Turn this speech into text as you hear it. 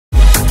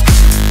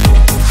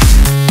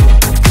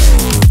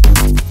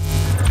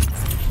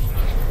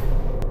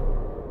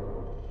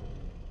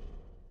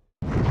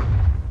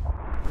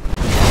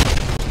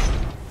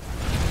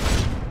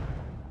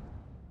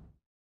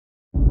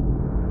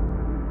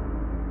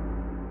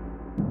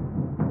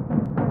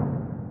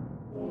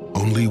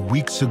Only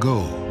weeks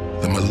ago,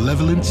 the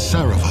malevolent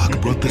Sarevok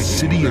brought the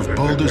city of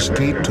Baldur's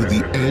Gate to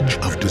the edge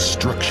of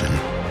destruction.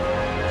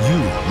 You,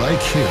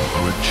 like him,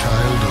 are a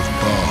child of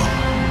Baal,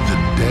 the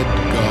dead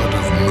god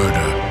of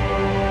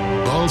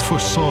murder. Baal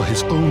foresaw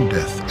his own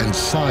death and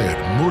sired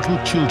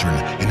mortal children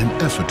in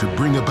an effort to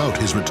bring about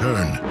his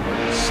return.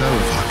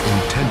 Sarevok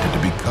intended to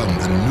become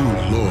the new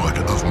lord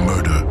of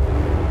murder.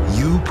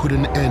 You put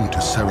an end to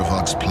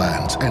Sarevok's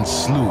plans and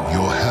slew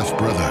your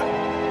half-brother.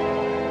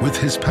 With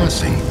his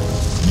passing,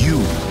 you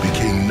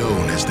became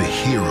known as the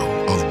hero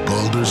of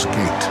Baldur's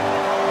Gate.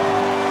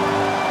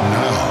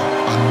 Now,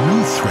 a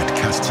new threat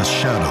casts a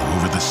shadow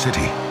over the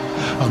city.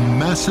 A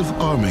massive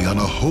army on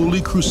a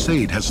holy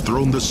crusade has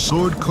thrown the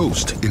Sword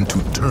Coast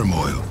into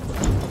turmoil.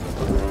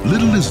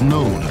 Little is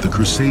known of the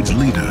crusade's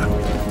leader,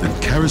 the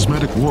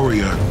charismatic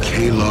warrior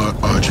Kalar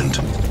Argent.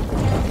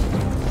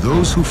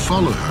 Those who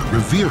follow her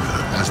revere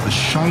her as the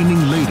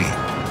Shining Lady,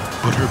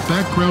 but her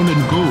background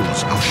and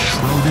goals are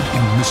shrouded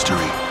in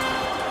mystery.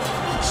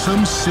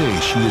 Some say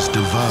she is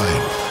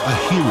divine, a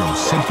hero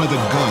sent by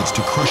the gods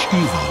to crush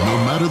evil no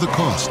matter the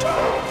cost.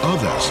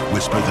 Others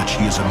whisper that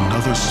she is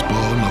another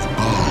spawn of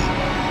Baal,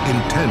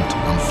 intent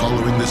on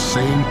following the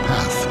same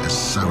path as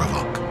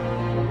Sarevok.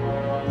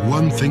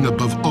 One thing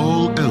above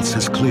all else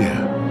is clear.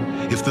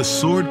 If the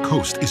Sword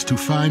Coast is to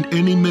find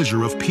any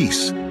measure of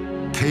peace,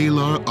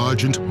 Kalar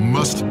Argent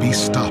must be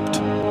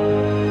stopped.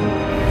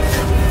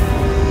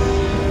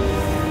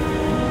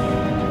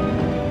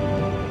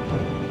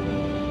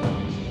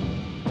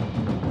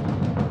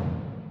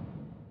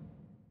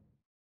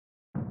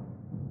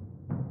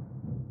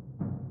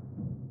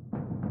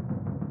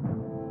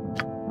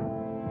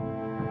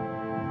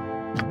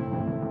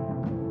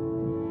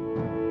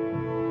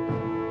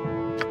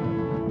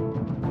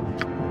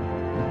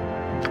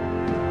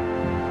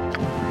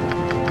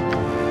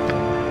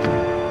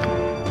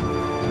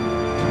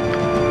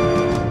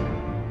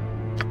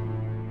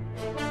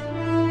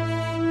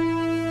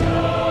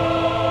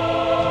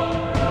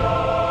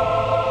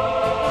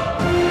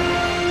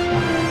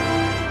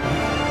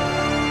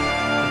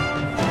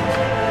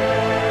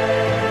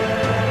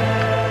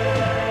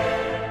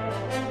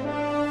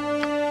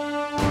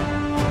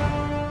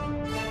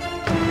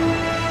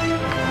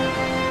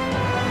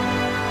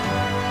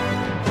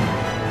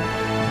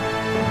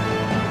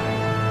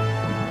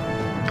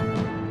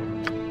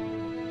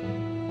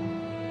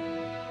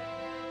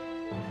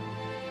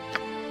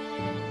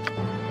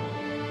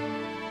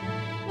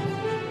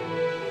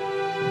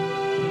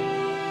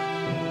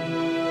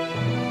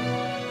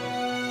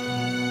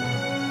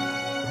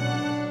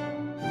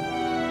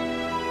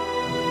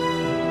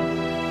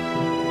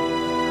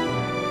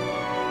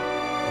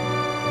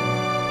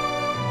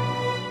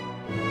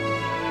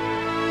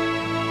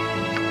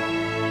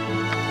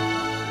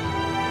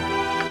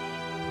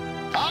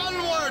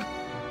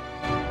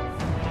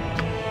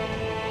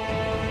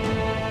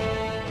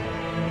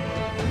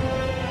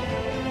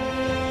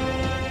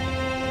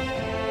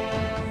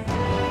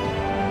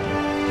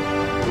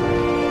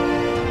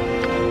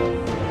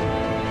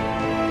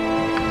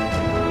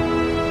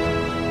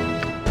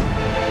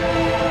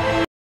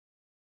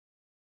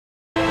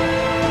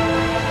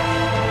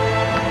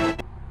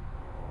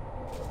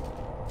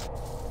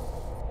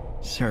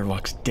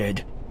 Sarevok's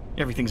dead.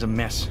 Everything's a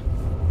mess.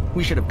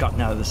 We should have gotten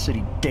out of the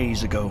city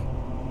days ago.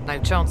 No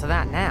chance of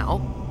that now.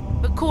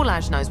 But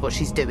Korlaj knows what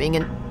she's doing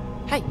and...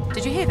 Hey,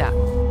 did you hear that?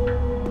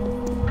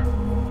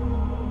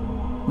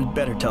 We'd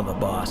better tell the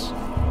boss.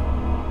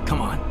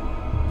 Come on.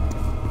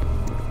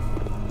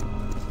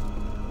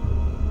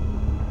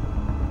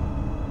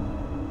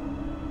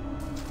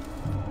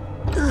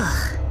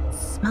 Ugh.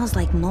 Smells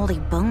like moldy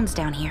bones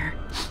down here.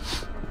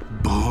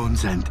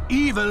 Bones and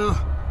evil.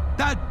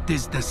 That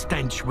is the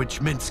stench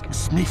which Minsk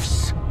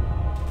sniffs.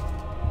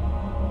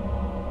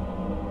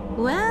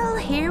 Well,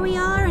 here we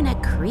are in a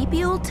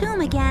creepy old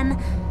tomb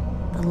again.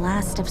 The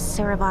last of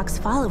Sarevok's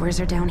followers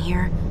are down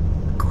here,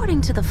 according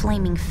to the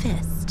Flaming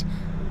Fist.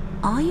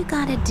 All you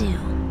gotta do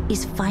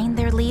is find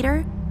their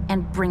leader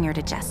and bring her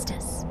to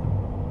justice.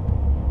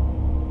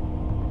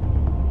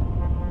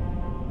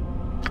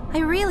 I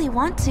really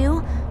want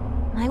to.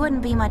 I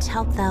wouldn't be much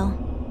help, though.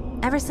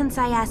 Ever since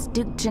I asked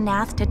Duke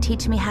Janath to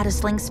teach me how to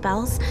sling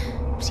spells,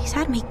 she's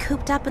had me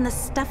cooped up in the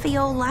stuffy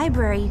old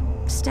library,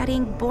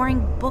 studying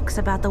boring books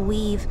about the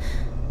weave.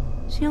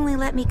 She only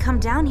let me come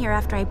down here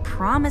after I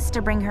promised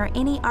to bring her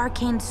any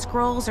arcane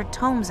scrolls or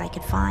tomes I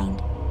could find.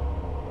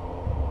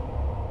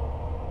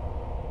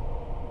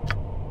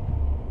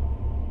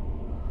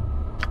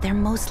 They're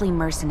mostly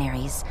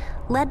mercenaries,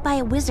 led by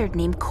a wizard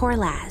named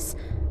Korlaz.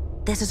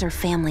 This is her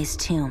family's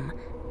tomb.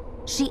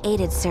 She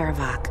aided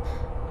Sarevok,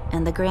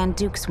 and the Grand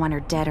Dukes want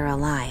her dead or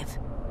alive.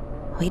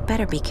 We'd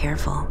better be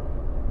careful.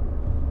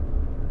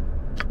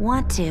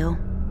 Want to,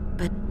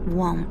 but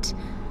won't.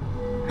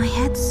 My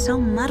head's so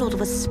muddled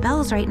with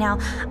spells right now,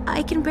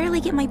 I can barely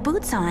get my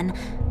boots on.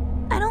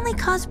 I'd only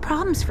cause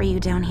problems for you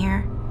down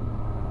here.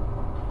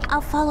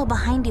 I'll follow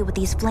behind you with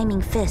these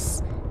flaming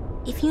fists.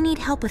 If you need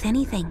help with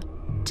anything,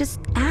 just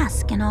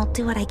ask and I'll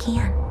do what I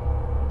can.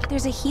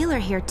 There's a healer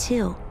here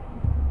too.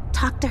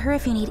 talk to her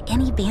if you need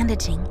any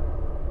bandaging.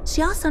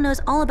 She also knows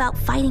all about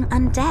fighting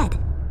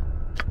undead.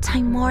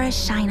 Timora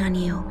shine on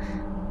you.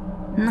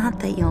 Not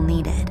that you'll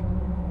need it.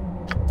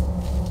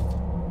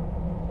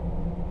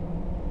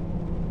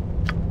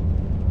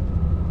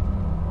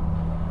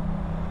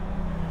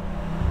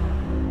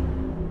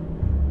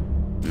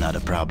 Not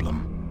a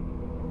problem.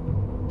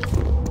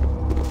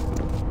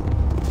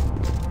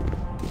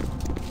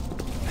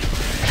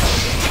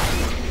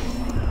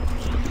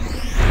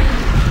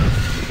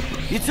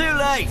 You're too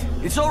late.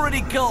 It's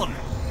already gone.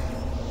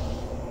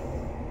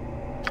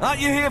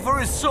 Aren't you here for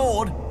his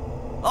sword?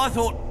 I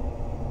thought...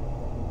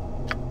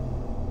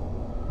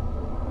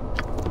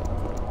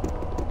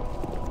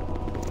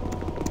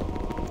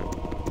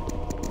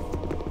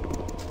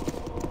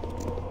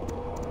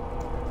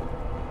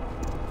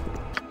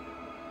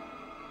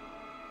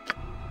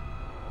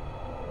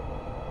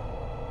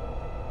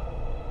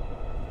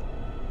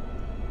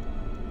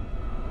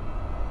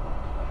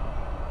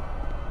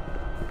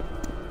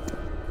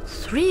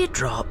 Three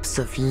drops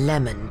of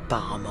lemon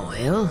balm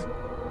oil.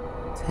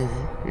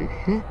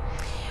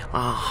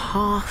 A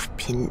half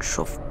pinch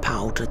of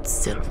powdered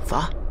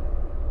silver.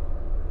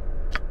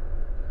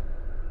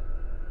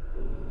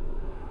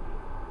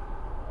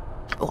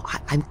 Oh,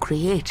 I'm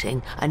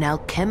creating an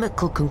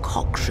alchemical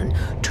concoction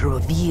to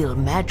reveal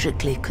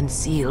magically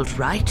concealed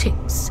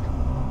writings.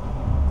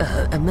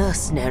 A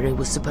mercenary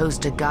was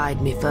supposed to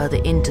guide me further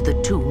into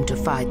the tomb to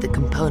find the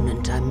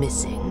component I'm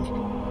missing.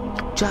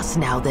 Just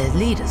now their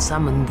leader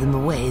summoned them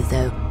away,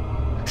 though.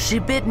 She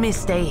bid me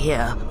stay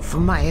here for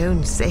my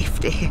own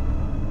safety.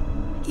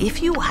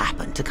 If you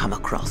happen to come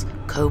across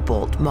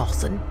cobalt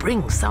moss and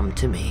bring some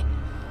to me,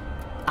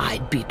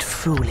 I'd be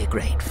truly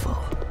grateful.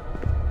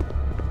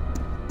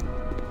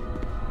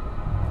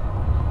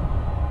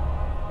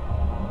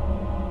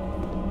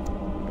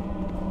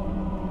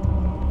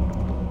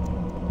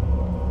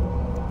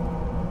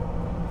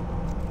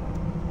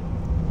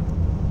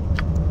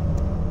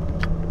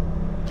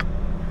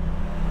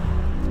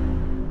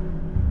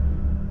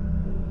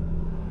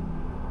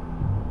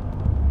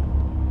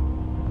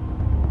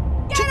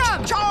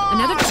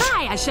 Another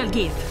try I shall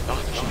give.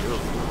 Not you.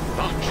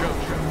 Not you.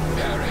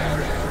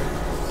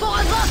 For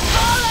the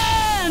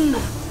fallen!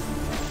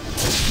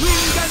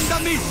 Wind and the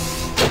mist!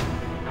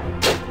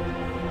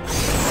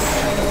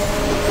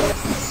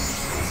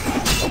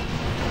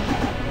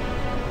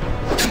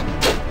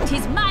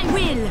 'Tis my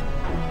will!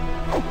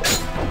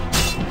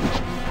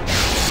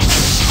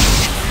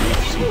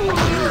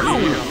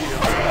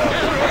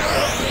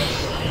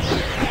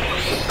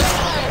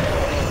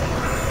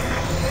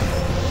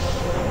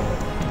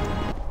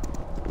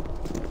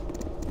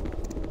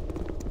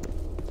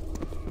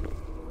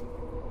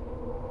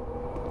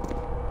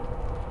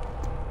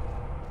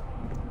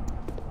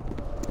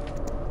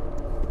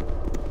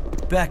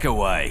 Back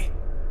away.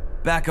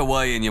 Back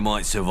away and you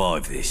might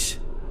survive this.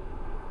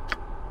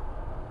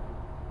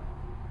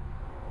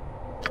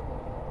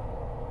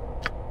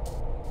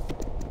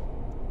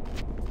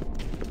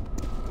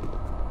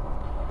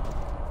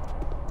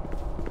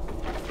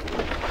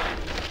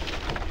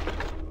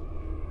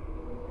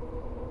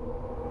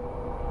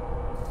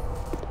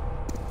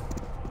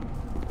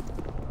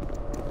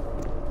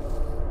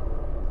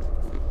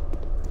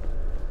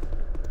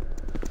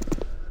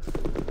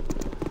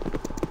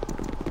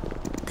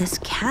 This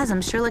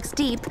chasm sure looks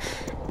deep.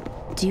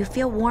 Do you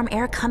feel warm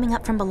air coming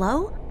up from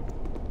below?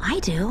 I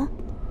do.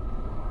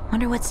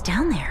 Wonder what's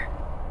down there.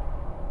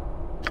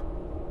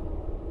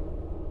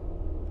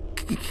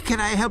 Can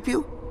I help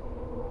you?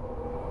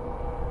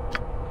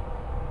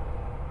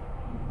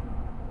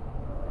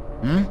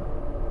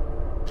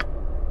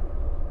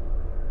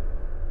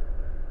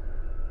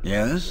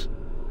 Yes?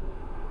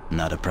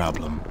 Not a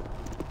problem.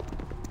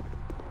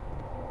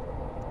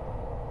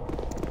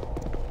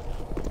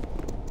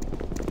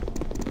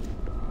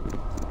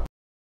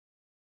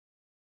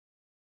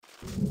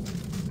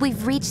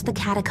 We've reached the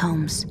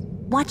catacombs.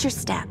 Watch your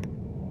step.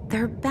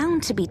 They're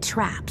bound to be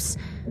traps.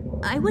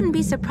 I wouldn't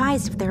be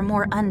surprised if there are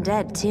more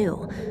undead,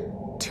 too.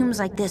 Tombs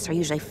like this are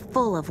usually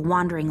full of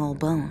wandering old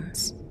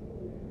bones.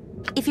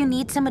 If you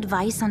need some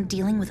advice on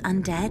dealing with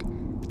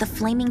undead, the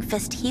Flaming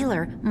Fist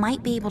Healer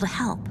might be able to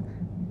help.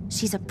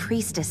 She's a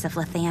priestess of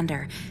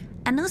Lathander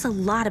and knows a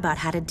lot about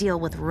how to deal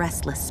with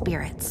restless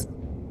spirits.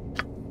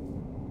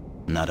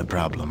 Not a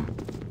problem.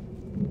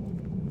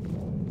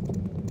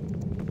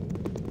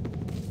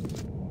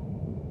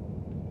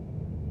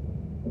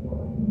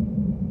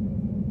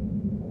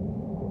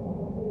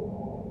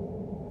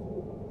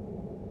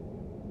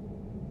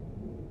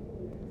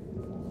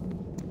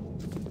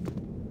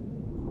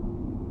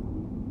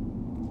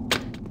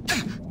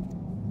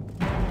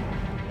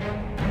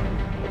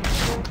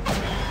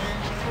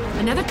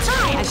 Another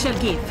try I shall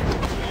give.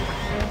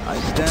 I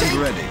stand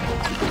ready.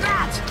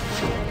 That!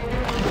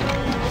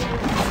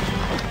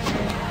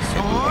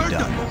 Sword!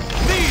 Done.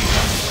 These!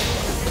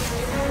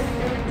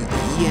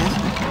 Yes?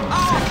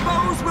 Our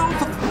foes will...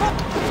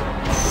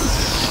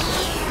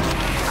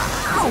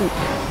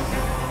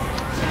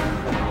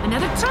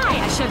 Another try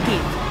I shall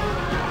give.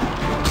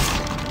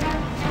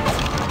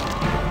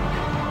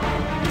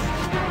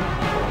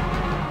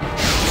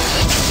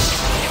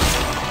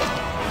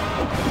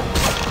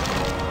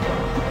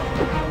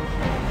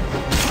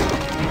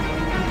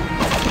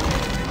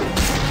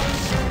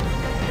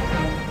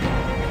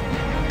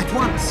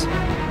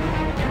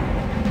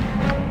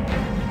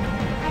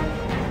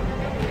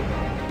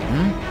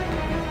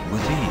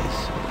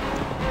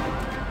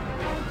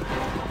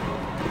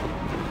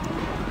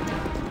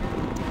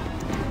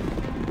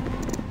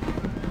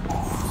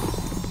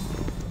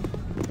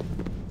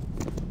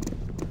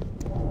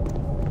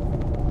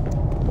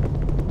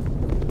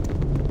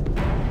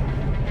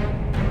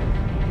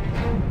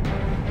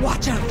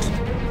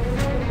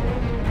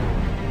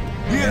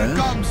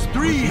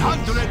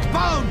 100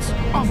 pounds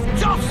of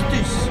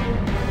justice!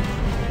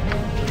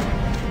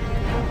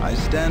 I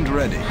stand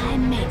ready. My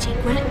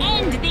magic will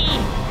end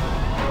thee!